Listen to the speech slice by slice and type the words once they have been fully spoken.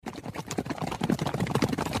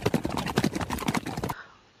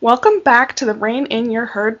Welcome back to the Rein in Your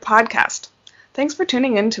Herd podcast. Thanks for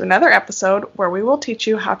tuning in to another episode where we will teach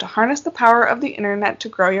you how to harness the power of the internet to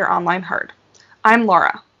grow your online herd. I'm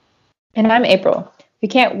Laura. And I'm April. We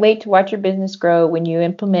can't wait to watch your business grow when you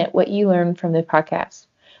implement what you learn from the podcast.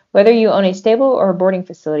 Whether you own a stable or a boarding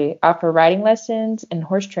facility, offer riding lessons and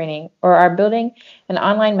horse training, or are building an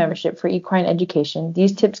online membership for equine education,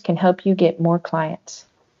 these tips can help you get more clients.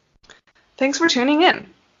 Thanks for tuning in.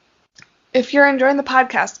 If you're enjoying the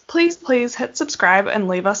podcast, please hit subscribe and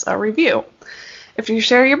leave us a review. If you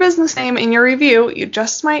share your business name in your review, you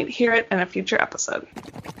just might hear it in a future episode.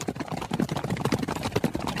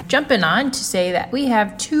 Jumping on to say that we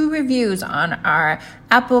have 2 reviews on our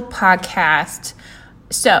Apple podcast.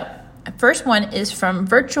 So, the first one is from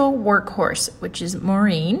Virtual Workhorse, which is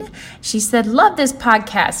Maureen. She said, "Love this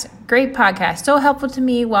podcast. Great podcast. So helpful to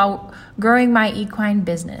me while growing my equine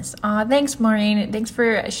business." Aw, thanks, Maureen. Thanks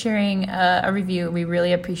for sharing a review. We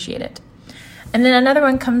really appreciate it. And then another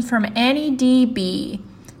one comes from Annie DB,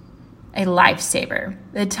 a lifesaver.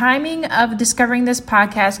 "The timing of discovering this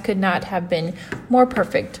podcast could not have been more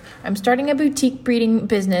perfect. I'm starting a boutique breeding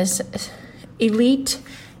business, Elite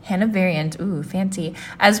Hanoverians, ooh, fancy,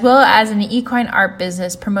 as well as an equine art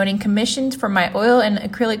business promoting commissions for my oil and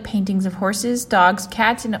acrylic paintings of horses, dogs,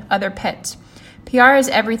 cats, and other pets. PR is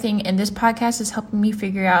everything, and this podcast is helping me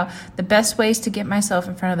figure out the best ways to get myself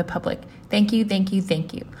in front of the public. Thank you, thank you,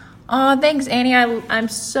 thank you." Oh, thanks, Annie. I'm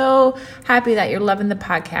so happy that you're loving the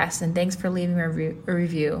podcast, and thanks for leaving a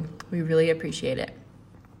review. We really appreciate it.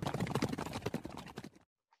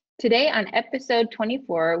 Today on episode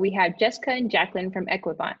 24, we have Jessica and Jacqueline from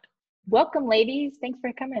Equivant. Welcome, ladies. Thanks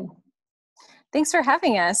for coming. Thanks for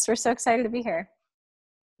having us. We're so excited to be here.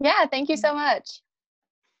 Yeah, thank you so much.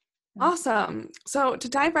 Awesome. So to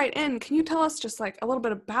dive right in, can you tell us just like a little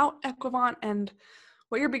bit about Equivant and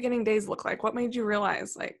what your beginning days look like? What made you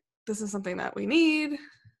realize like this is something that we need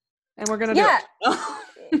and we're going to do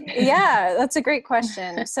it? Yeah, that's a great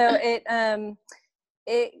question. So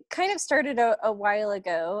it kind of started a while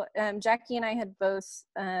ago. Jackie and I had both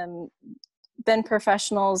been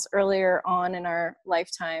professionals earlier on in our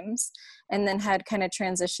lifetimes and then had kind of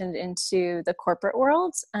transitioned into the corporate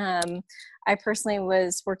world. I personally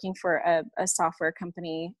was working for a software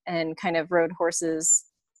company and kind of rode horses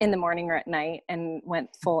in the morning or at night and went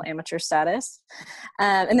full amateur status.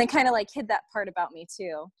 And then kind of like hid that part about me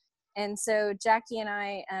too. And so Jackie and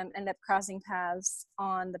I ended up crossing paths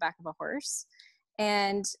on the back of a horse.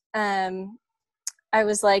 And I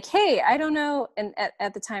was like, hey, I don't know. And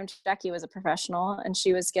at the time, Jackie was a professional and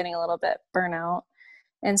she was getting a little bit burnout.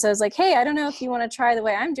 And so I was like, hey, I don't know if you want to try the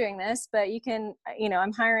way I'm doing this, but you can,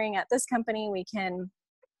 I'm hiring at this company. We can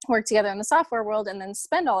work together in the software world and then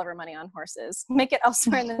spend all of our money on horses, make it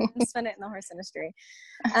elsewhere and then spend it in the horse industry.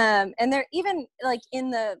 And they're even like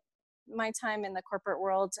my time in the corporate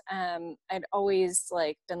world, I'd always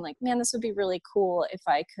like been like, man, this would be really cool if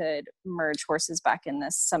I could merge horses back in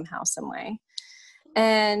this somehow, some way.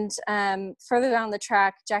 And further down the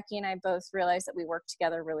track, Jackie and I both realized that we worked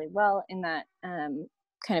together really well in that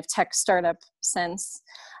kind of tech startup sense.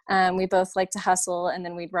 We both like to hustle, and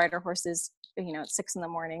then we'd ride our horses, at 6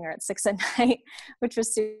 a.m. or at 6 p.m, which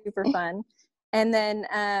was super fun. And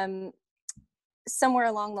then somewhere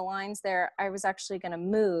along the lines there, I was actually going to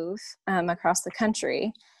move across the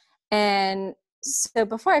country. And so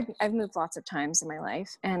before I've moved lots of times in my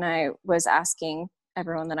life, and I was asking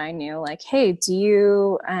everyone that I knew, like, hey, do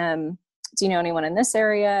you know anyone in this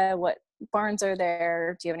area? What barns are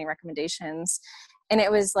there? Do you have any recommendations? And it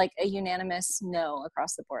was like a unanimous no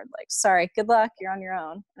across the board. Like, sorry, good luck. You're on your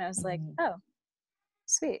own. And I was like, oh,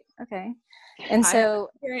 sweet. Okay. And so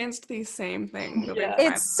I experienced the same thing.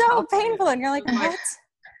 It's so painful. And you're like, what?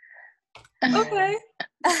 Okay.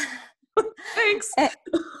 Thanks.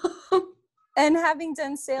 And having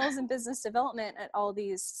done sales and business development at all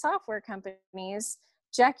these software companies,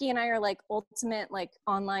 Jackie and I are like ultimate like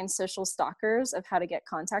online social stalkers of how to get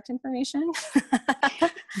contact information.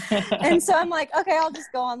 And so I'm like, okay, I'll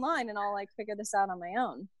just go online and I'll like figure this out on my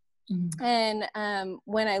own. Mm-hmm. And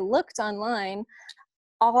when I looked online,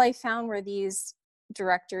 all I found were these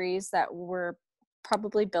directories that were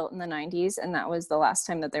probably built in the 90s. And that was the last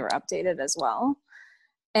time that they were updated as well.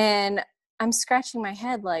 And I'm scratching my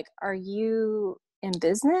head like, are you in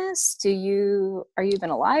business? Are you even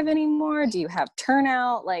alive anymore? Do you have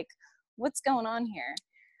turnout? Like, what's going on here?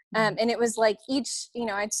 And it was like each,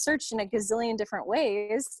 I'd searched in a gazillion different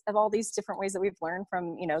ways of all these different ways that we've learned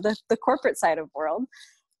from, the corporate side of the world.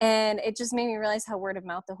 And it just made me realize how word of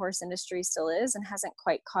mouth the horse industry still is and hasn't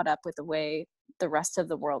quite caught up with the way the rest of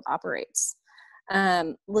the world operates.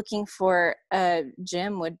 looking for a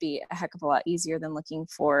gym would be a heck of a lot easier than looking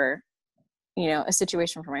for, a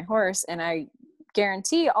situation for my horse. And I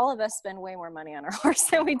guarantee all of us spend way more money on our horse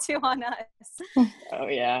than we do on us. Oh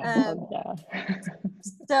yeah.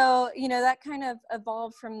 So, that kind of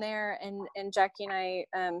evolved from there, and Jackie and I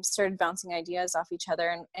started bouncing ideas off each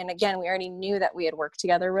other. And again, we already knew that we had worked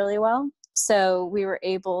together really well. So we were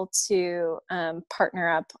able to partner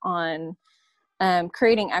up on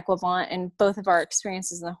creating Equivant, and both of our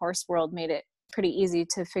experiences in the horse world made it pretty easy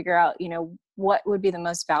to figure out, what would be the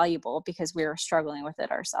most valuable, because we were struggling with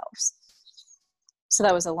it ourselves. So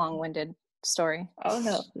that was a long-winded story. Oh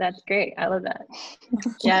no, that's great. I love that.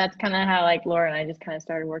 Yeah, that's kind of how like Laura and I just kind of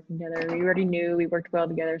started working together. We already knew we worked well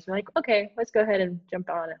together, so we're like, okay, let's go ahead and jump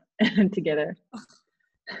on it together.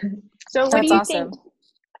 So what That's do you awesome. think?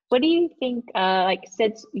 What do you think like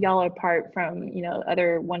sets y'all apart from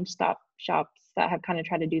other one-stop shops that have kind of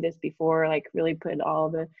tried to do this before, like really put all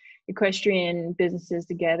the equestrian businesses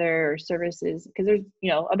together or services? Because there's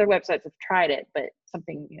other websites have tried it, but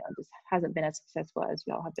something just hasn't been as successful as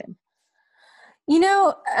y'all have been.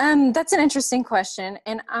 That's an interesting question.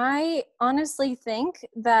 And I honestly think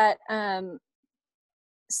that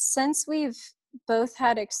since we've both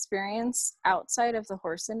had experience outside of the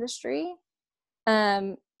horse industry,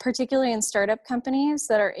 particularly in startup companies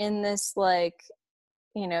that are in this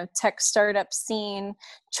tech startup scene,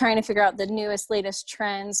 trying to figure out the newest, latest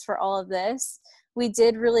trends for all of this, we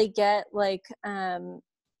did really get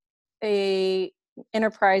a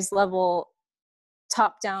enterprise level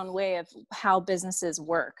top-down way of how businesses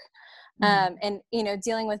work. And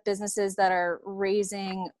dealing with businesses that are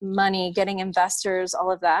raising money, getting investors,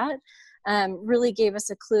 all of that really gave us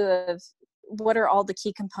a clue of what are all the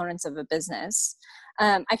key components of a business.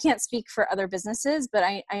 I can't speak for other businesses, but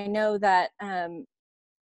I know that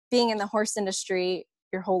being in the horse industry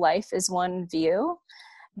your whole life is one view.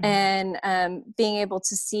 And being able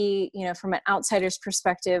to see, from an outsider's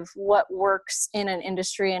perspective, what works in an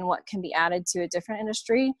industry and what can be added to a different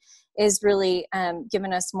industry is really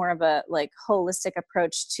given us more of a holistic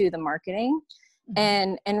approach to the marketing,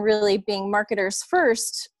 and really being marketers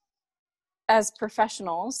first as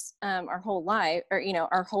professionals our whole life, or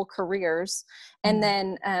our whole careers, and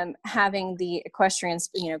then having the equestrians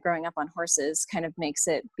growing up on horses kind of makes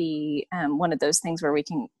it be one of those things where we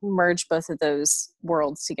can merge both of those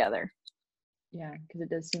worlds together. Yeah, because it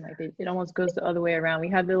does seem like it almost goes the other way around. We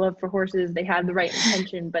have the love for horses, they have the right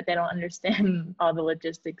intention, but they don't understand all the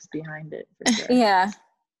logistics behind it, for sure.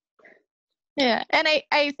 Yeah, and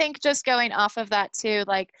I think just going off of that too,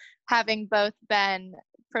 having both been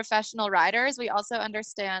professional riders, we also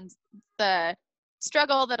understand the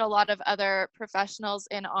struggle that a lot of other professionals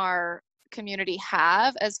in our community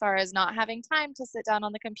have, as far as not having time to sit down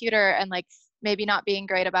on the computer and maybe not being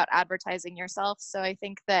great about advertising yourself. So I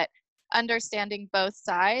think that understanding both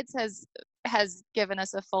sides has given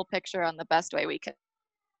us a full picture on the best way we could.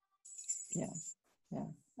 Yeah,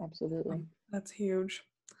 absolutely. That's huge.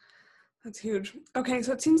 Okay,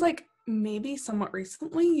 so it seems like maybe somewhat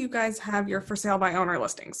recently you guys have your for sale by owner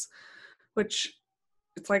listings, which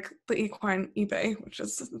it's like the equine eBay, which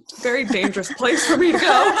is a very dangerous place for me to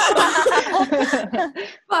go.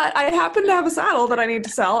 But I happen to have a saddle that I need to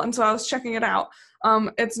sell, and so I was checking it out.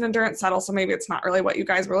 It's an endurance saddle, so maybe it's not really what you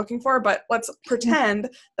guys were looking for, but let's pretend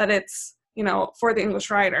that it's, for the English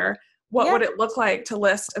rider. What would it look like to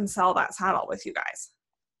list and sell that saddle with you guys?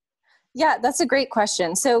 Yeah, that's a great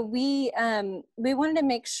question. So we wanted to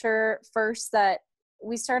make sure first that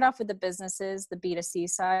we start off with the businesses, the B2C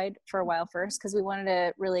side for a while first, because we wanted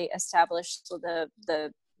to really establish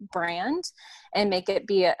the brand and make it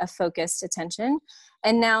be a focused attention.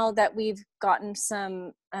 And now that we've gotten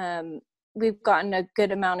a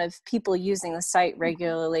good amount of people using the site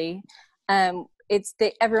regularly,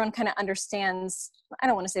 everyone kind of understands, I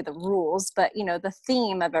don't want to say the rules, but the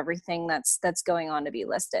theme of everything that's going on to be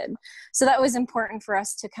listed. So that was important for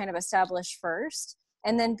us to kind of establish first,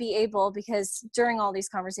 and then be able, because during all these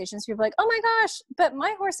conversations, people are like, oh my gosh, but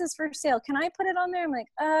my horse is for sale. Can I put it on there? I'm like,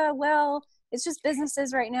 well, it's just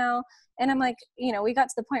businesses right now. And I'm like, we got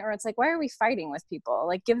to the point where it's like, why are we fighting with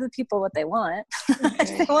people? Give the people what they want.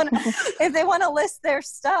 If they want to list their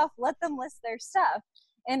stuff, let them list their stuff.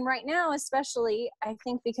 And right now, especially, I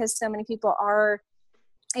think because so many people are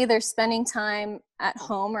either spending time at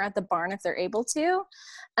home or at the barn if they're able to,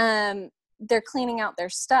 they're cleaning out their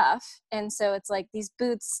stuff. And so it's like, these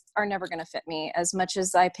boots are never going to fit me. As much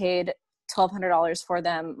as I paid $1,200 for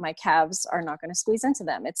them, my calves are not going to squeeze into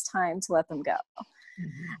them. It's time to let them go.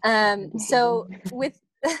 So with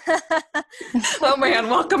oh man,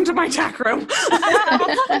 welcome to my tack room.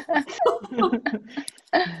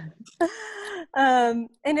 And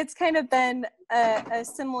it's kind of been a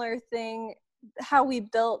similar thing. How we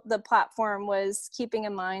built the platform was keeping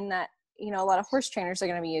in mind that, you know, a lot of horse trainers are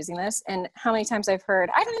going to be using this, and how many times I've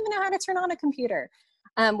heard, I don't even know how to turn on a computer,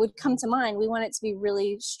 would come to mind. We want it to be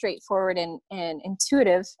really straightforward and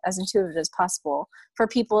intuitive as possible for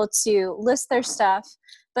people to list their stuff,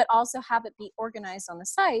 but also have it be organized on the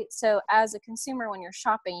site. So as a consumer, when you're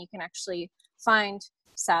shopping, you can actually find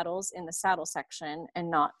saddles in the saddle section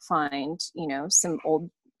and not find, you know, some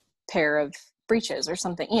old pair of breeches or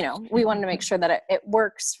something. You know, we wanted to make sure that it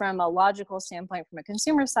works from a logical standpoint from a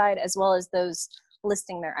consumer side, as well as those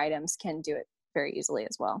listing their items can do it very easily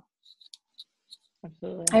as well.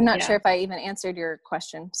 Absolutely. I'm not sure if I even answered your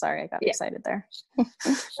question. Sorry, I got excited there.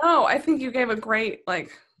 No, I think you gave a great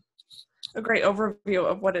overview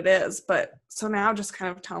of what it is. But so now just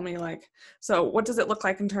kind of tell me, like, so what does it look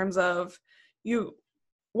like in terms of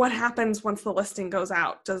what happens once the listing goes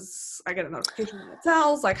out? Does I get a notification when it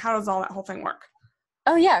sells? Like, how does all that whole thing work?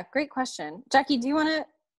 Oh yeah, great question. Jackie, do you want to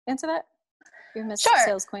answer that? You're Miss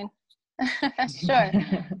Sales Queen. Sure.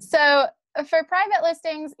 So for private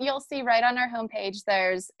listings, you'll see right on our homepage,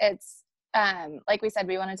 it's like we said,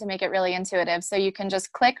 we wanted to make it really intuitive. So you can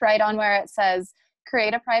just click right on where it says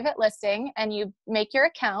create a private listing, and you make your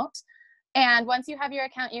account. And once you have your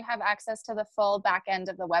account, you have access to the full back end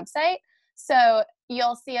of the website. So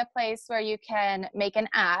you'll see a place where you can make an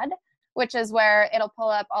ad, which is where it'll pull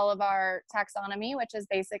up all of our taxonomy, which is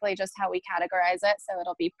basically just how we categorize it. So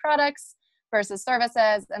it'll be products versus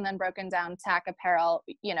services, and then broken down tack, apparel,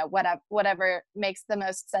 you know, whatever makes the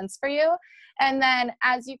most sense for you. And then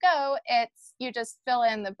as you go, you just fill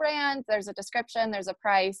in the brand, there's a description, there's a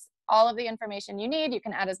price, all of the information you need. You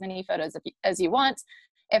can add as many photos as you want.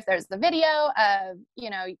 If there's the video of, you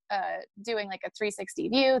know, doing like a 360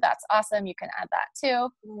 view, that's awesome. You can add that too.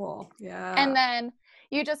 Cool. Yeah. And then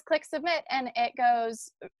you just click submit, and it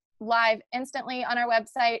goes live instantly on our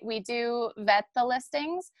website. We do vet the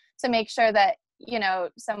listings to make sure that, you know,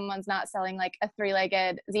 someone's not selling like a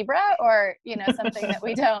 3-legged zebra, or, you know, something that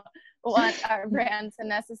we don't want our brand to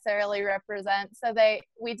necessarily represent. So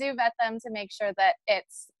we do vet them to make sure that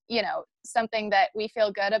it's, you know, something that we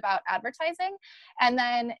feel good about advertising. And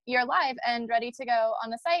then you're live and ready to go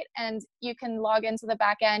on the site, and you can log into the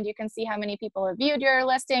back end. You can see how many people have viewed your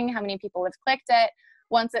listing, how many people have clicked it.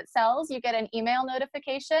 Once it sells, you get an email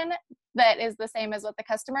notification that is the same as what the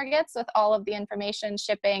customer gets, with all of the information,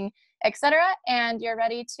 shipping, etc. And you're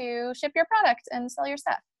ready to ship your product and sell your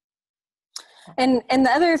stuff. And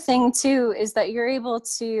the other thing too is that you're able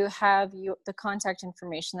to have the contact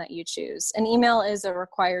information that you choose. An email is a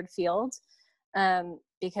required field,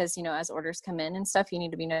 because, you know, as orders come in and stuff, you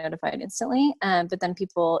need to be notified instantly. But then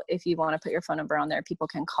people, if you want to put your phone number on there, people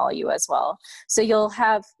can call you as well. So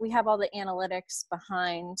we have all the analytics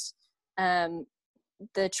behind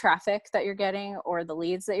the traffic that you're getting or the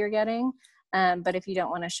leads that you're getting. But if you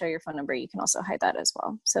don't want to show your phone number, you can also hide that as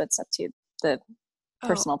well. So it's up to the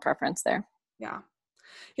personal preference there. Yeah.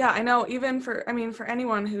 Yeah, I know, even for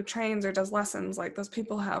anyone who trains or does lessons, like, those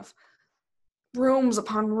people have rooms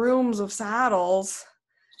upon rooms of saddles.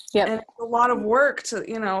 Yep. And it's a lot of work to,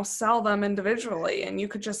 you know, sell them individually. And you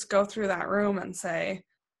could just go through that room and say,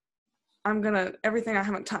 everything I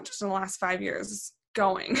haven't touched in the last 5 years is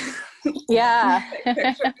going. Yeah.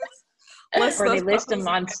 Or they list them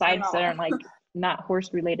on sites that are like not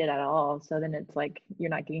horse related at all. So then it's like,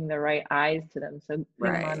 you're not getting the right eyes to them. So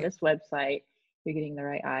even on this website, you're getting the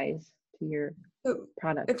right eyes to your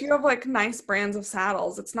product. If you have like nice brands of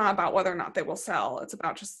saddles, it's not about whether or not they will sell. It's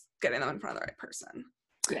about just getting them in front of the right person.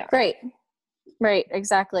 Yeah. Right.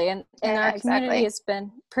 Exactly. And our community has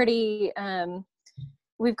been pretty,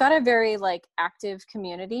 we've got a very like active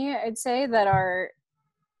community, I'd say, that are,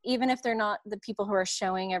 even if they're not the people who are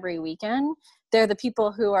showing every weekend, they're the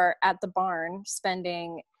people who are at the barn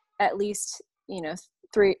spending at least, you know,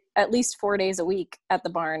 4 days a week at the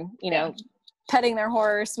barn, you know, petting their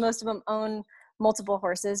horse. Most of them own multiple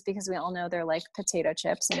horses, because we all know they're like potato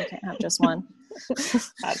chips and you can't have just one.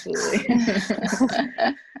 Absolutely.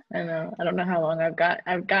 I know. I don't know how long I've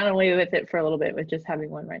gotten away with it for a little bit with just having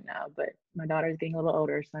one right now, but my daughter's getting a little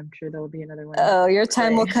older, so I'm sure there will be another one. Oh, your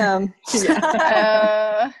time will come.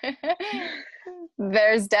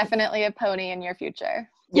 There's definitely a pony in your future.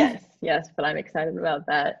 Yes, but I'm excited about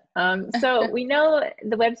that. So we know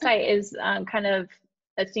the website is kind of,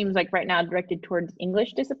 it seems like right now directed towards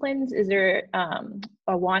English disciplines. Is there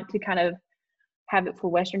a want to kind of have it for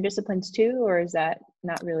Western disciplines too, or is that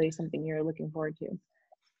not really something you're looking forward to?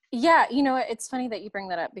 Yeah, you know, it's funny that you bring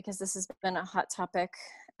that up, because this has been a hot topic.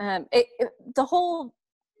 When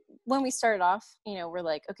we started off, you know, we're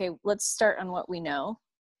like, okay, let's start on what we know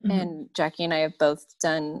And Jackie and I have both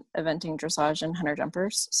done eventing, dressage, and hunter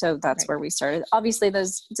jumpers. So that's Right. where we started. Obviously,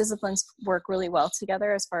 those disciplines work really well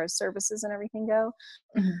together as far as services and everything go.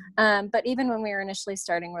 But even when we were initially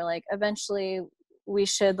starting, we're like, eventually we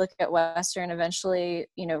should look at Western, eventually,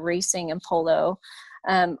 racing and polo.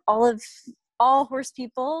 All horse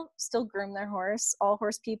people still groom their horse. All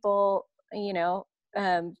horse people,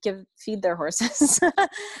 feed their horses.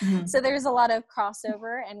 So there's a lot of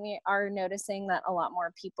crossover, and we are noticing that a lot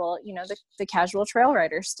more people, the casual trail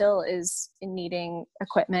rider still is needing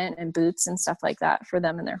equipment and boots and stuff like that for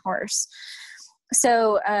them and their horse.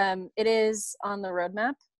 So it is on the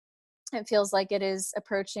roadmap. It feels like it is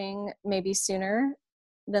approaching maybe sooner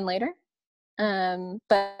than later.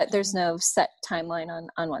 But there's no set timeline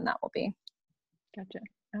on when that will be. Gotcha.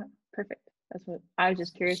 Oh, perfect. That's what I was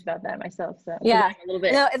just curious about that myself. So Yeah, a little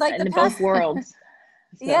bit like in both worlds.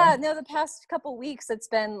 So. Yeah, no, the past couple weeks it's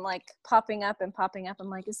been like popping up. I'm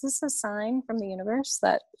like, is this a sign from the universe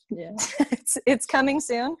that it's coming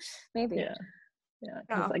soon? Maybe.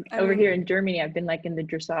 Yeah. Like over here in Germany, I've been like in the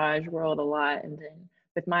dressage world a lot, and then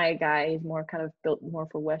with my guy, he's more kind of built more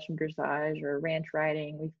for Western dressage or ranch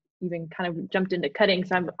riding. We've even kind of jumped into cutting,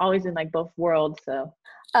 so I'm always in like both worlds. So.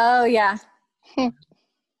 Oh yeah.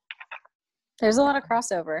 There's a lot of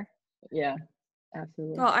crossover. Yeah,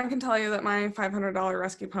 absolutely. Well, I can tell you that my $500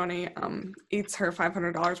 rescue pony eats her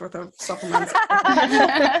 $500 worth of supplements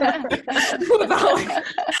without like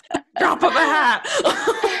drop of a hat.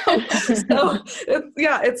 So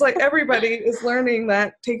it's like everybody is learning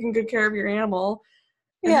that taking good care of your animal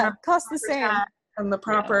costs the same, and the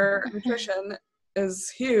proper nutrition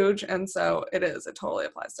is huge, and so it totally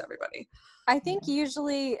applies to everybody. I think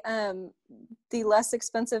usually the less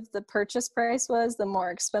expensive the purchase price was, the more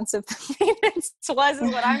expensive the maintenance was,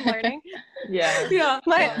 is what I'm learning.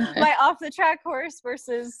 My off the track horse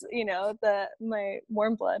versus my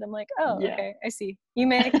warm blood. I'm like, okay, I see.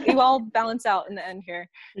 You all balance out in the end here.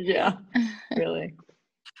 Yeah, really.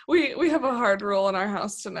 We have a hard rule in our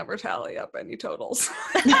house to never tally up any totals.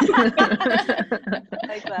 Like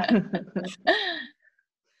that.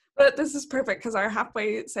 But this is perfect because our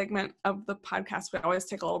halfway segment of the podcast, we always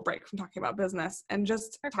take a little break from talking about business and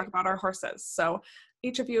just talk about our horses. So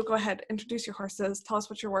each of you go ahead, introduce your horses, tell us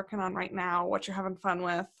what you're working on right now, what you're having fun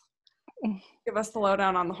with. Give us the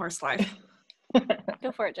lowdown on the horse life.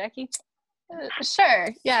 Go for it, Jackie. Sure.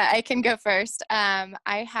 Yeah, I can go first.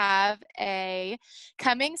 I have a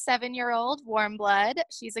coming 7-year-old warm blood.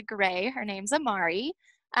 She's a gray. Her name's Amari.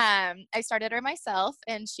 I started her myself,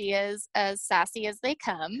 and she is as sassy as they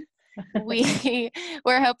come. We're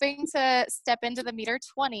hoping to step into the meter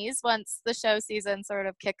 20s once the show season sort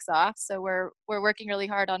of kicks off. So we're working really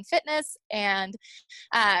hard on fitness and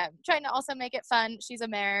trying to also make it fun. She's a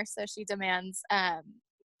mare, so she demands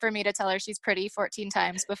for me to tell her she's pretty 14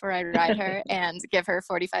 times before I ride her and give her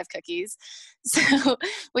 45 cookies. So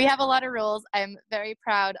we have a lot of rules. I'm very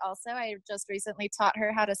proud. Also, I just recently taught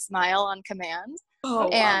her how to smile on command.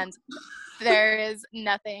 And there is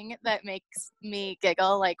nothing that makes me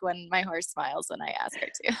giggle like when my horse smiles when I ask her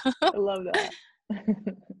to. I love that.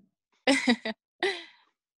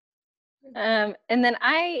 And then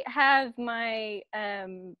I have my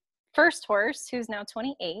first horse, who's now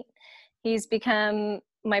 28. He's become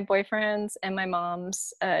my boyfriend's and my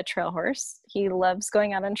mom's trail horse. He loves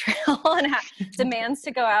going out on trail and demands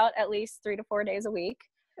to go out at least 3 to 4 days a week.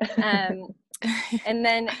 And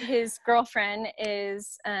then his girlfriend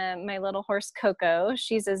is my little horse Coco.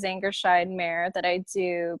 She's a Zangerscheid mare that I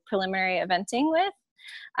do preliminary eventing with.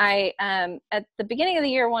 I at the beginning of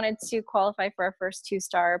the year wanted to qualify for our first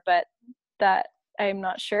 2-star, but that I'm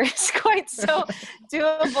not sure is quite so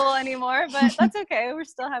doable anymore, but that's okay. We're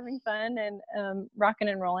still having fun and rocking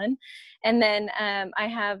and rolling. And then I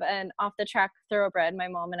have an off the track thoroughbred my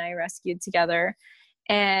mom and I rescued together.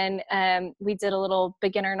 And we did a little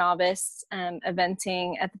beginner novice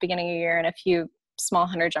eventing at the beginning of the year and a few small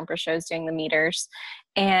hunter jumper shows doing the meters.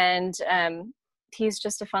 And he's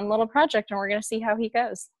just a fun little project, and we're going to see how he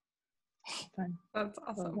goes. Fun. That's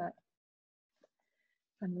awesome.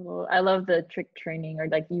 I love the trick training, or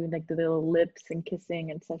like even like the little lips and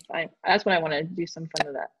kissing and stuff. That's what I want to do, some fun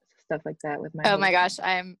of that stuff like that with my. Oh my gosh,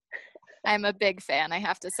 I'm a big fan. I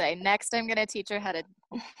have to say, next I'm gonna teach her how to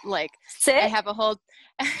like sit. I have a whole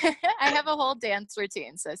dance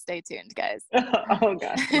routine. So stay tuned, guys. Oh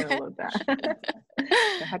gosh, I love that.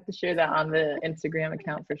 I have to share that on the Instagram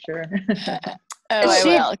account for sure. I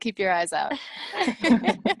will. Keep your eyes out.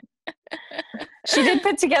 She did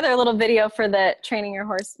put together a little video for the training your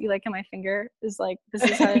horse. You like how my finger is like, this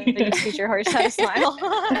is how you teach your horse how to smile.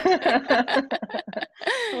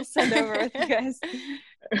 We'll send over with you guys.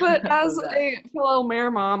 But as Love that. a fellow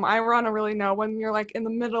mare mom, I want to really know when you're like in the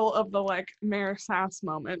middle of the like mare sass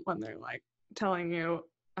moment when they're like telling you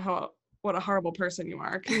what a horrible person you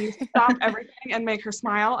are. Can you stop everything and make her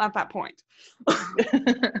smile at that point?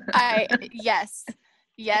 Yes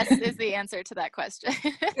is the answer to that question.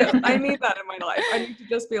 Yeah, I need that in my life. I need to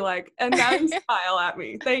just be like, and then smile at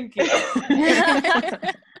me. Thank you.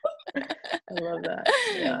 I love that.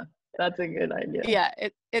 Yeah, that's a good idea. Yeah,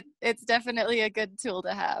 it's definitely a good tool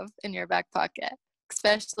to have in your back pocket,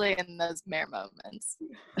 especially in those mare moments.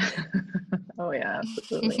 Oh yeah,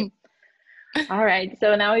 absolutely. All right,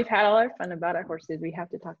 so now we've had all our fun about our horses. We have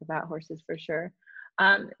to talk about horses for sure.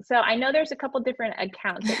 So I know there's a couple different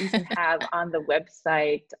accounts that you can have on the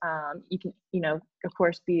website. You can, of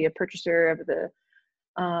course, be a purchaser of the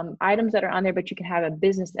items that are on there, but you can have a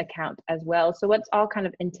business account as well. So what's all kind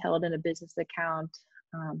of entailed in a business account?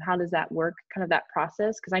 How does that work? Kind of that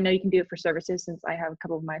process? Because I know you can do it for services, since I have a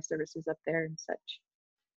couple of my services up there and such.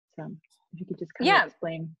 So if you could just kind of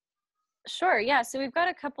explain. Sure. Yeah. So we've got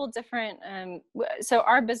a couple different, so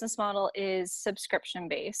our business model is subscription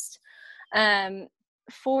based.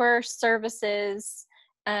 For services,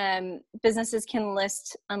 businesses can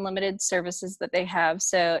list unlimited services that they have.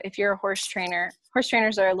 So if you're a horse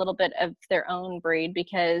trainers are a little bit of their own breed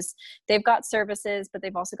because they've got services, but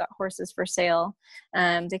they've also got horses for sale.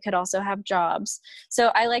 They could also have jobs.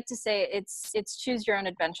 So I like to say it's choose your own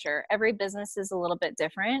adventure. Every business is a little bit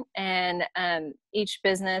different, and each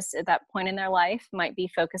business at that point in their life might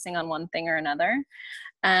be focusing on one thing or another.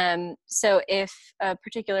 So if a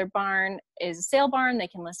particular barn is a sale barn, they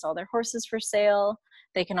can list all their horses for sale.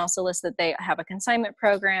 They can also list that they have a consignment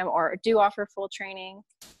program or do offer full training.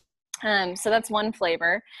 So that's one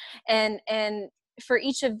flavor. And for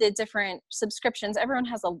each of the different subscriptions, everyone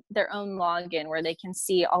has their own login where they can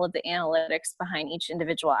see all of the analytics behind each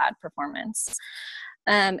individual ad performance.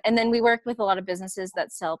 And then we work with a lot of businesses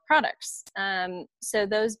that sell products. So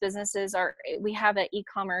those businesses we have an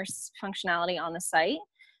e-commerce functionality on the site.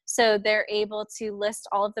 So they're able to list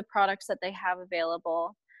all of the products that they have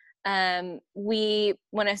available.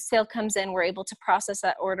 When a sale comes in, we're able to process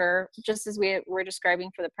that order just as we were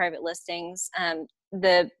describing for the private listings.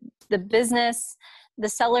 The business, the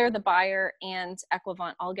seller, the buyer, and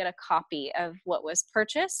Equivant all get a copy of what was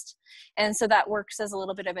purchased. And so that works as a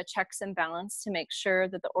little bit of a checks and balance to make sure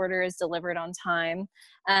that the order is delivered on time.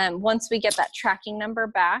 Once we get that tracking number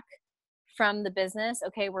back from the business,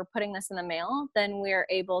 okay, we're putting this in the mail, then we're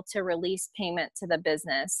able to release payment to the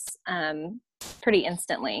business pretty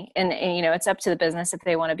instantly. And it's up to the business if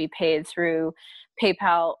they want to be paid through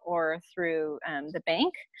PayPal or through the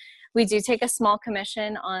bank. We do take a small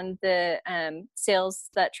commission on the sales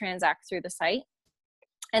that transact through the site.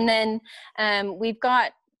 And then we've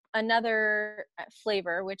got another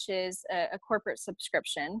flavor, which is a corporate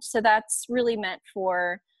subscription. So that's really meant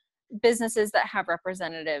for businesses that have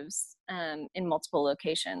representatives in multiple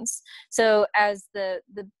locations. So as the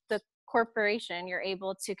corporation, you're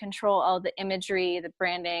able to control all the imagery, the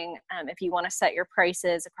branding. If you want to set your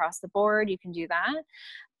prices across the board, you can do that.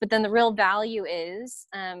 But then the real value is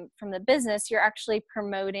from the business, you're actually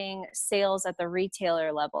promoting sales at the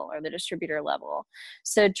retailer level or the distributor level.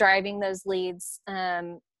 So driving those leads,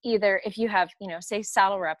 either if you have, say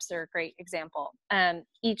saddle reps are a great example.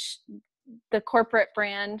 The corporate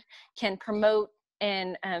brand can promote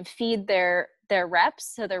and feed their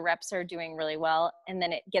reps, so their reps are doing really well, and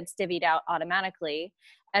then it gets divvied out automatically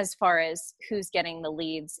as far as who's getting the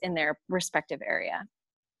leads in their respective area.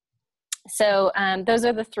 So those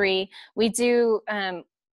are the three. We do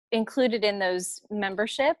included in those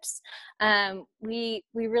memberships. We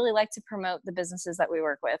really like to promote the businesses that we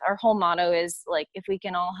work with. Our whole motto is like, if we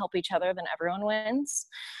can all help each other, then everyone wins.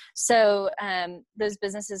 So those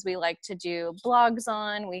businesses we like to do blogs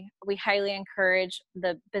on. We highly encourage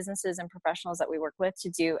the businesses and professionals that we work with to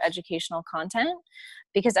do educational content,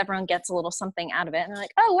 because everyone gets a little something out of it and they're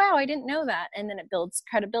like, oh wow, I didn't know that. And then it builds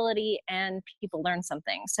credibility and people learn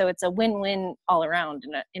something. So it's a win-win all around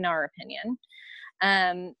in our opinion.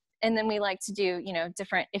 And then we like to do,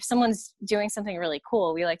 different, if someone's doing something really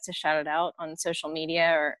cool, we like to shout it out on social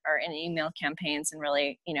media or in email campaigns and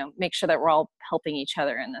really, make sure that we're all helping each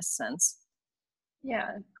other in this sense.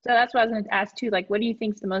 Yeah. So that's what I was going to ask too. Like, what do you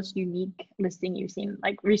think is the most unique listing you've seen?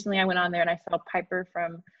 Like recently I went on there and I saw Piper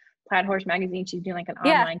from Plaid Horse Magazine. She's doing like an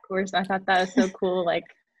online course. I thought that was so cool. Like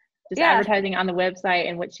just advertising on the website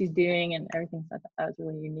and what she's doing and everything. So I thought that was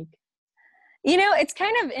really unique. It's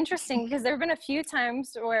kind of interesting because there have been a few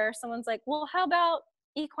times where someone's like, well, how about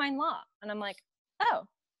equine law? And I'm like, oh,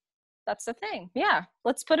 that's the thing. Yeah,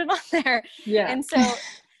 let's put it on there. Yeah. And so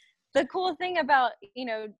the cool thing about,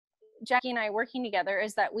 Jackie and I working together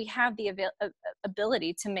is that we have the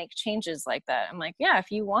ability to make changes like that. I'm like, yeah,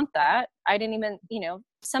 if you want that, I didn't even,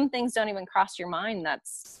 some things don't even cross your mind.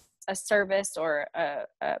 That's a service or a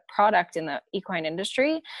product in the equine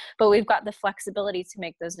industry, but we've got the flexibility to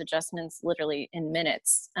make those adjustments literally in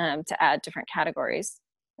minutes, to add different categories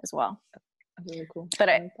as well. That's really cool. But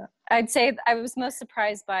I'd say I was most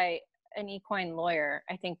surprised by an equine lawyer,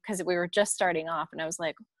 I think, because we were just starting off, and I was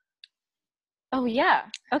like, oh yeah,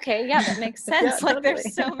 okay, yeah, that makes sense. Yeah, like totally.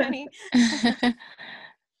 There's so many.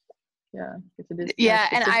 Yeah, yeah,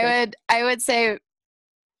 and I would say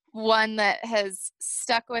one that has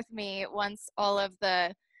stuck with me once all of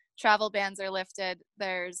the travel bans are lifted.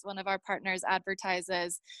 There's one of our partners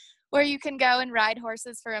advertises where you can go and ride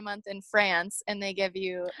horses for a month in France, and they give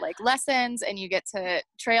you like lessons, and you get to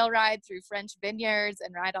trail ride through French vineyards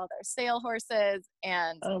and ride all their sale horses,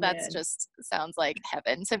 and that's just sounds like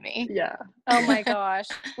heaven to me. Yeah. Oh my gosh.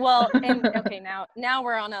 Well, and okay, now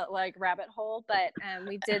we're on a like rabbit hole, but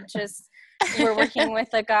we're working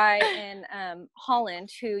with a guy in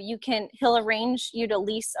Holland who he'll arrange you to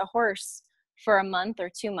lease a horse for a month or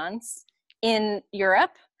 2 months in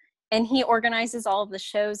Europe. And he organizes all of the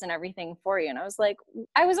shows and everything for you. And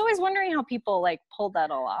I was always wondering how people like pulled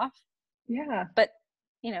that all off. Yeah. But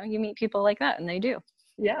you meet people like that and they do.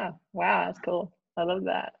 Yeah. Wow. That's cool. I love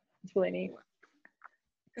that. It's really neat.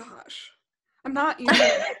 Gosh. I'm not using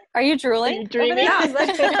Are you drooling? Are you dreaming?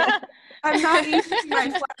 Yeah, I'm not using my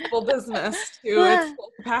flexible business to its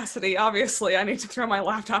full capacity. Obviously, I need to throw my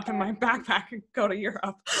laptop in my backpack and go to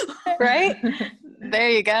Europe. Right? There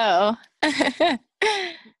you go.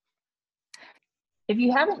 If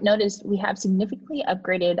you haven't noticed, we have significantly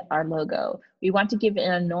upgraded our logo. We want to give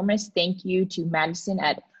an enormous thank you to Madison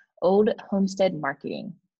at Old Homestead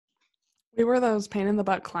Marketing. We were those pain in the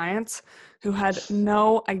butt clients who had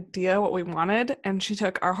no idea what we wanted, and she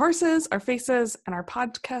took our horses, our faces, and our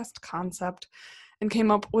podcast concept and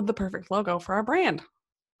came up with the perfect logo for our brand.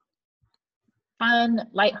 Fun,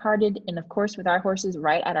 lighthearted, and of course with our horses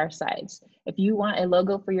right at our sides. If you want a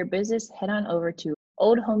logo for your business, head on over to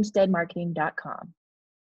oldhomesteadmarketing.com.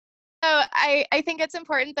 So I think it's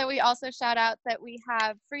important that we also shout out that we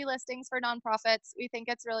have free listings for nonprofits. We think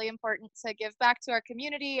it's really important to give back to our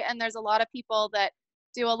community, and there's a lot of people that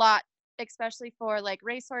do a lot, especially for like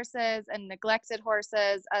racehorses and neglected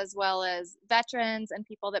horses, as well as veterans and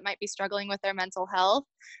people that might be struggling with their mental health.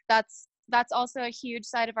 That's also a huge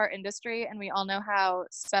side of our industry, and we all know how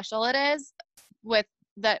special it is with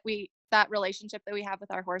that relationship that we have with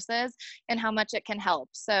our horses and how much it can help.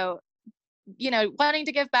 So wanting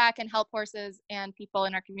to give back and help horses and people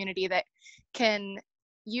in our community that can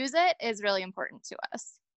use it is really important to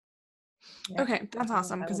us. Yeah. Okay, that's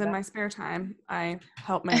awesome, because in my spare time, I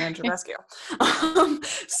help manage a rescue.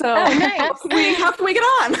 So nice. How can we get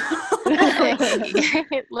on?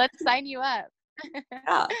 Let's sign you up.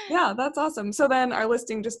 Yeah, that's awesome. So then our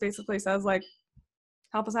listing just basically says like,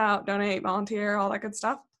 help us out, donate, volunteer, all that good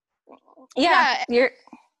stuff. Yeah. Go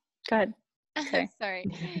ahead. Okay. Sorry.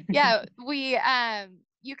 Yeah, we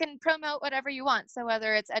you can promote whatever you want. So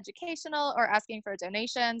whether it's educational or asking for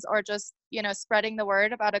donations or just, spreading the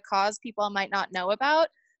word about a cause people might not know about,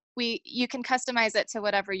 you can customize it to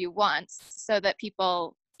whatever you want so that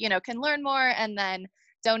people, can learn more and then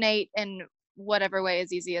donate in whatever way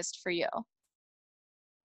is easiest for you.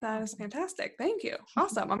 That is fantastic. Thank you.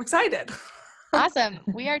 Awesome. I'm excited. Awesome.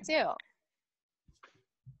 We are too.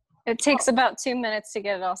 It takes about 2 minutes to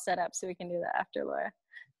get it all set up, so we can do that after, Laura.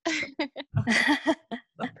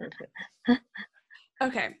 Perfect.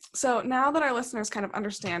 Okay, so now that our listeners kind of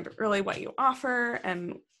understand really what you offer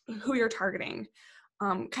and who you're targeting,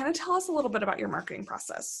 kind of tell us a little bit about your marketing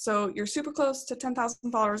process. So you're super close to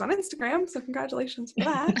 10,000 followers on Instagram, so congratulations for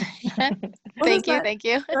that. Thank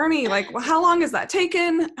you. Journey, like, how long has that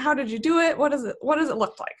taken? How did you do it? What does it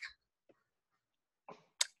look like?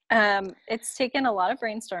 It's taken a lot of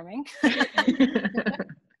brainstorming.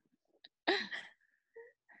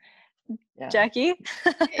 Yeah. Jackie?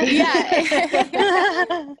 Yeah.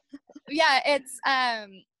 Yeah, it's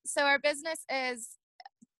so our business is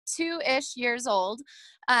 2-ish years old.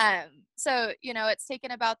 So, it's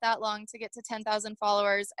taken about that long to get to 10,000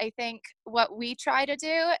 followers. I think what we try to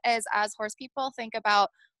do is, as horse people, think about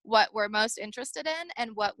what we're most interested in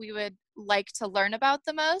and what we would like to learn about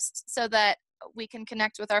the most, so that we can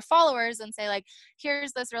connect with our followers and say, like,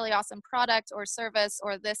 here's this really awesome product or service,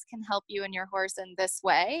 or this can help you and your horse in this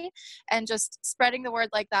way. And just spreading the word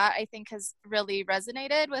like that, I think, has really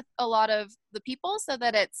resonated with a lot of the people, so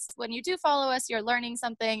that it's, when you do follow us, you're learning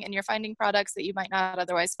something and you're finding products that you might not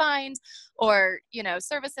otherwise find, or,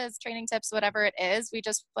 services, training tips, whatever it is. We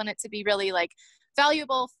just want it to be really like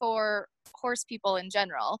valuable for horse people in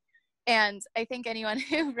general. And I think anyone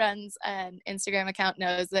who runs an Instagram account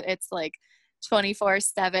knows that it's like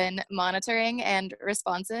 24/7 monitoring and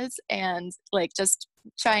responses, and like just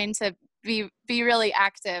trying to be really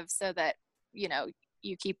active so that, you know,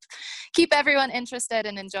 you keep everyone interested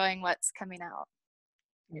and enjoying what's coming out.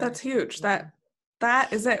 That's huge. That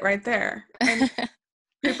is it right there. And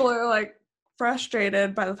people are like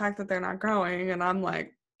frustrated by the fact that they're not growing, and I'm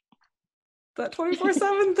like, that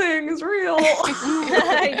 24/7 thing is real.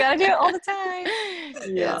 You gotta do it all the time.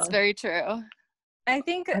 Yeah, it's very true. I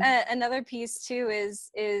think another piece too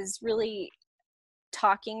is really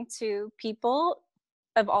talking to people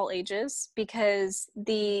of all ages, because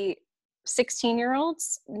the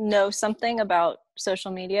 16-year-olds know something about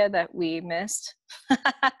social media that we missed.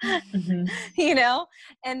 You know,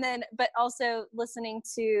 and then but also listening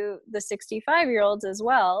to the 65-year-olds as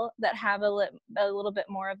well that have a little bit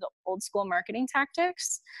more of the old school marketing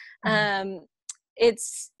tactics.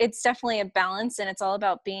 It's definitely a balance, and it's all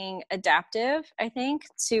about being adaptive, I think,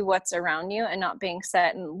 to what's around you, and not being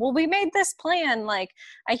set and, well, we made this plan. Like,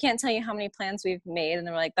 I can't tell you how many plans we've made and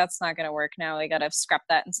they're like, that's not going to work now. I got to scrap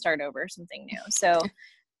that and start over something new. So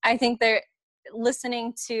I think they're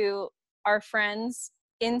listening to our friends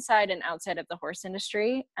inside and outside of the horse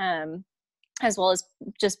industry, as well as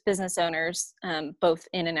just business owners, both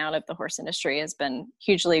in and out of the horse industry, has been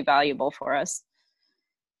hugely valuable for us.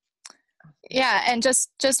 Yeah, and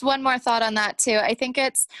just one more thought on that too. I think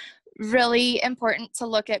it's really important to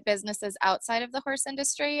look at businesses outside of the horse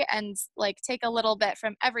industry and like take a little bit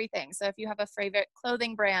from everything. So if you have a favorite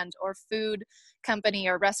clothing brand or food company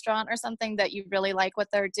or restaurant or something that you really like what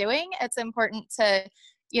they're doing, it's important to,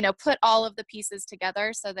 you know, put all of the pieces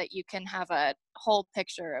together so that you can have a whole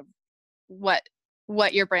picture of what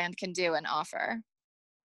your brand can do and offer.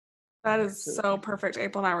 That is so perfect.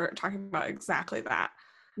 April and I were talking about exactly that.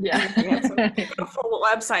 Yeah. Beautiful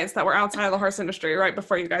websites that were outside of the horse industry right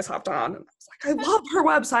before you guys hopped on. And I was like, I love her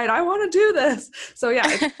website. I want to do this. So yeah,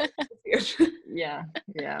 it's huge. Yeah.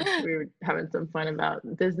 We were having some fun about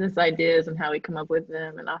business ideas and how we come up with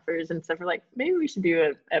them and offers and stuff. We're like, maybe we should do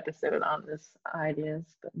an episode on this ideas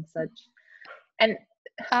and such. And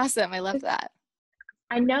awesome. I love that.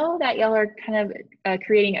 I know that y'all are kind of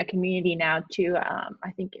creating a community now too.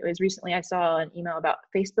 I think it was recently I saw an email about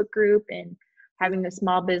Facebook group and having the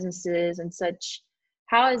small businesses and such.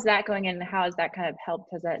 How is that going, and how has that kind of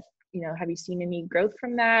helped? Has that, you know, have you seen any growth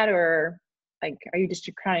from that, or like, are you just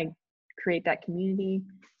trying to create that community?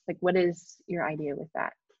 Like, what is your idea with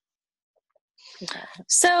that?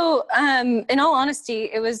 So, in all honesty,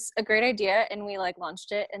 it was a great idea, and we like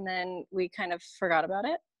launched it, and then we kind of forgot about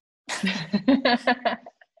it.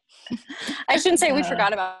 I shouldn't say we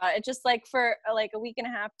forgot about it. Just like for like a week and a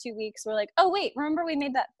half, 2 weeks, we're like, oh wait, remember we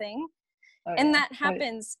made that thing? And that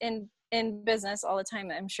happens in business all the time.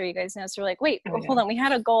 I'm sure you guys know. So we're like, wait, hold on. We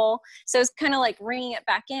had a goal. So it's kind of like ringing it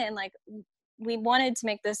back in. Like, we wanted to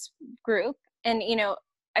make this group. And, you know,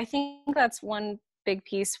 I think that's one big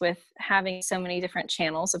piece with having so many different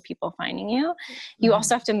channels of people finding you. You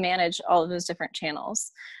also have to manage all of those different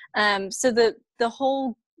channels. So the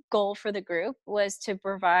whole goal for the group was to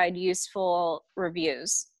provide useful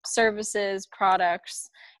reviews, services, products,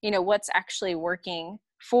 you know, what's actually working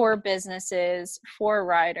for businesses, for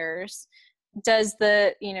riders. Does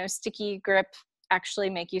the, you know, sticky grip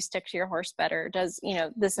actually make you stick to your horse better? Does, you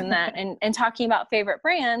know, this and that, and talking about favorite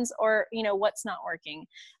brands, or, you know, what's not working.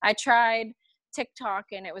 I tried TikTok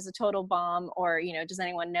and it was a total bomb, or, you know, does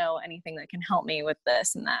anyone know anything that can help me with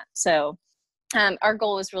this and that? So our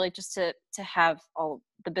goal is really just to have all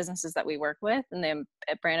the businesses that we work with and the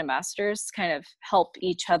brand ambassadors kind of help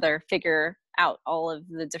each other figure out all of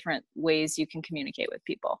the different ways you can communicate with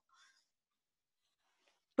people.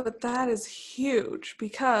 But that is huge,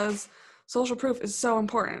 because social proof is so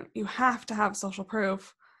important. You have to have social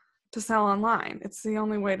proof to sell online. It's the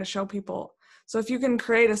only way to show people. So if you can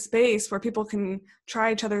create a space where people can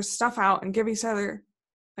try each other's stuff out and give each other,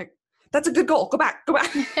 like, that's a good goal. Go back.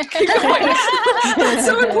 Keep going. That's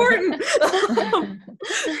so important.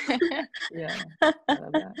 Yeah. I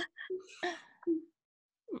love that.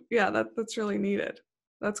 Yeah, that's really needed.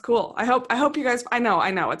 That's cool. I hope you guys, I know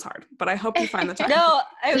it's hard, but I hope you find the time. No,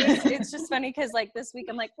 it's just funny because like this week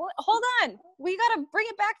I'm like, well, hold on, we got to bring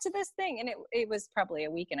it back to this thing. And it was probably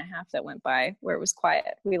a week and a half that went by where it was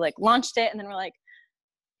quiet. We like launched it and then we're like,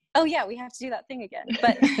 oh yeah, we have to do that thing again.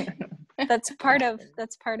 But that's part of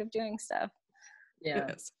doing stuff. Yeah.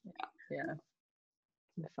 Yes. Yeah.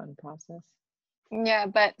 The fun process. Yeah,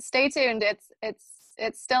 but stay tuned.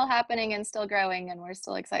 It's still happening and still growing, and we're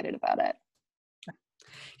still excited about it.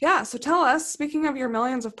 Yeah, so tell us, speaking of your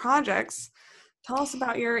millions of projects, tell us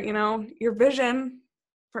about your, your vision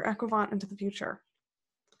for Equivant into the future.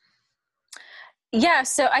 Yeah,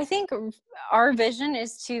 so I think our vision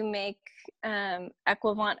is to make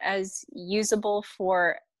Equivant as usable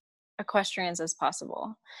for equestrians as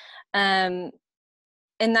possible. And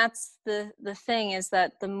that's the thing, is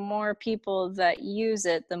that the more people that use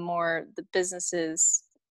it, the more the businesses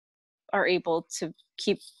are able to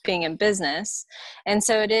keep being in business. And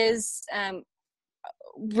so it is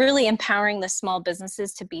really empowering the small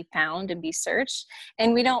businesses to be found and be searched.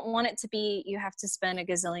 And we don't want it to be, you have to spend $1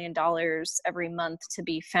 gazillion every month to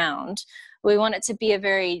be found. We want it to be a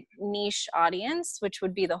very niche audience, which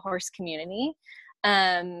would be the horse community,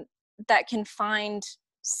 that can find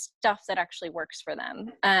stuff that actually works for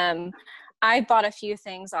them. I bought a few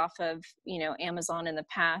things off of, Amazon in the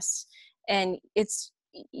past, and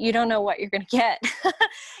you don't know what you're going to get.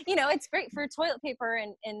 It's great for toilet paper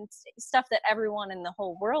and stuff that everyone in the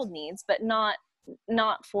whole world needs, but not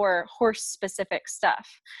for horse specific stuff.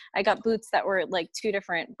 I got boots that were like 2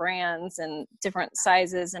 different brands and different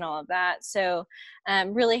sizes and all of that. So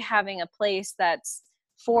really having a place that's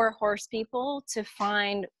for horse people to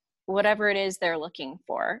find whatever it is they're looking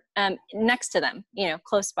for next to them,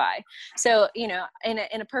 close by. So, in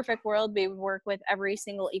a perfect world, we would work with every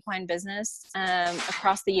single equine business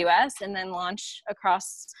across the US and then launch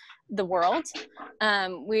across the world.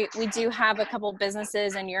 We do have a couple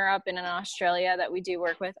businesses in Europe and in Australia that we do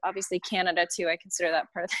work with. Obviously Canada too. I consider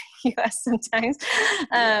that part of the US sometimes.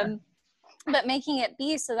 But making it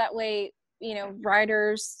be so that way,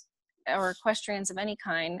 riders or equestrians of any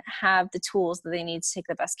kind have the tools that they need to take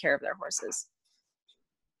the best care of their horses.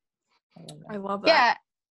 I love that.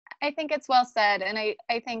 Yeah, I think it's well said. And I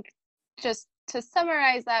think, just to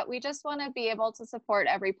summarize that, we just want to be able to support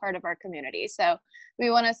every part of our community. So we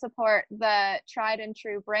want to support the tried and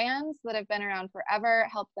true brands that have been around forever,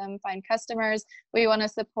 help them find customers. We want to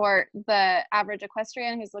support the average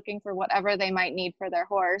equestrian who's looking for whatever they might need for their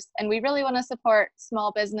horse. And we really want to support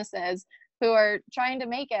small businesses who are trying to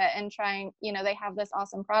make it and they have this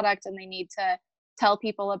awesome product and they need to tell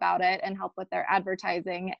people about it and help with their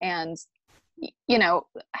advertising and,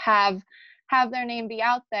 have their name be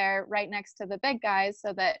out there right next to the big guys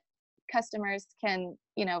so that customers can,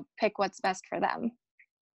 pick what's best for them.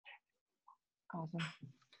 Awesome.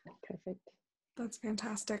 Perfect. That's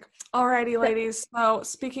fantastic. Alrighty, ladies. So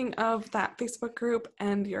speaking of that Facebook group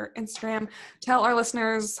and your Instagram, tell our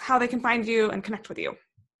listeners how they can find you and connect with you.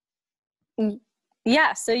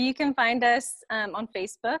 Yeah, so you can find us on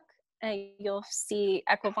Facebook. You'll see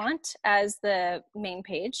Equivant as the main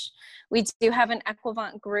page. We do have an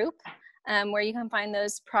Equivant group where you can find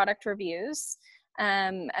those product reviews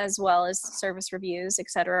as well as service reviews, et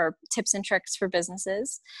cetera, or tips and tricks for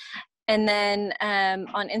businesses. And then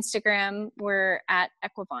on Instagram, we're at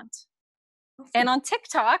Equivant. Awesome. And on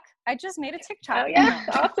TikTok, I just made a TikTok. Oh, yeah.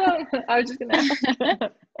 Awesome. I was just going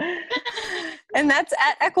to And that's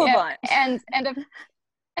at Equivant. Yeah.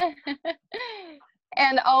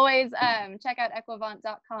 And always check out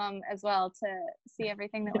equivant.com as well to see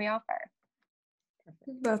everything that we offer.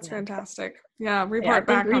 That's fantastic. Yeah, report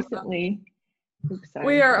back recently.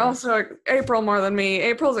 We are also, April more than me.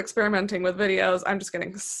 April's experimenting with videos. I'm just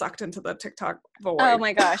getting sucked into the TikTok void. Oh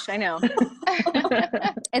my gosh, I know.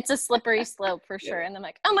 It's a slippery slope for sure. And I'm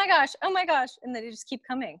like, oh my gosh. And then they just keep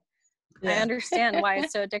coming. Yeah. I understand why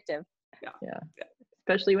it's so addictive. Yeah.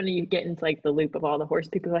 Especially when you get into like the loop of all the horse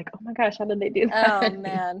people, like, oh my gosh, how did they do that? Oh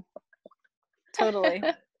man. Totally.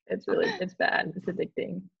 It's bad. It's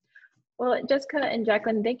addicting. Well, Jessica and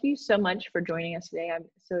Jacqueline, thank you so much for joining us today. I'm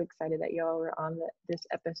so excited that y'all were on this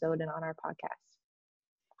episode and on our podcast.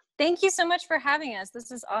 Thank you so much for having us.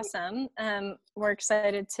 This is awesome. We're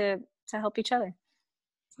excited to help each other.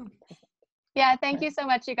 Yeah, thank you so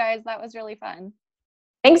much, you guys. That was really fun.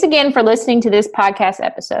 Thanks again for listening to this podcast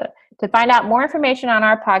episode. To find out more information on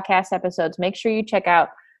our podcast episodes, make sure you check out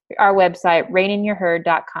our website,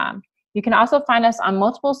 reininyourherd.com. You can also find us on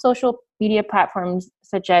multiple social media platforms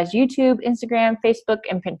such as YouTube, Instagram, Facebook,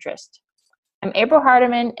 and Pinterest. I'm April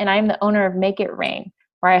Hardiman, and I'm the owner of Make It Rain,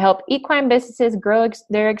 where I help equine businesses grow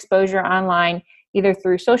their exposure online, either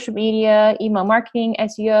through social media, email marketing,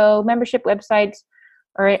 SEO, membership websites,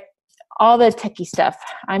 or all the techie stuff.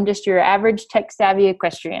 I'm just your average tech-savvy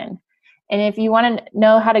equestrian. And if you want to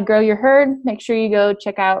know how to grow your herd, make sure you go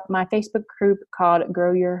check out my Facebook group called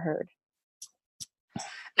Grow Your Herd.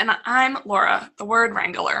 And I'm Laura, the Word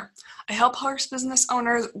Wrangler. I help horse business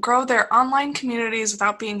owners grow their online communities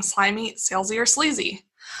without being slimy, salesy, or sleazy.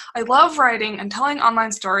 I love writing and telling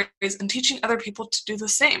online stories and teaching other people to do the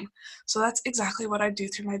same. So that's exactly what I do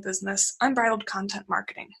through my business, Unbridled Content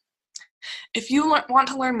Marketing. If you want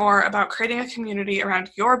to learn more about creating a community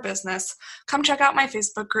around your business, come check out my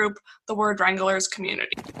Facebook group, the Word Wranglers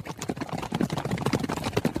Community.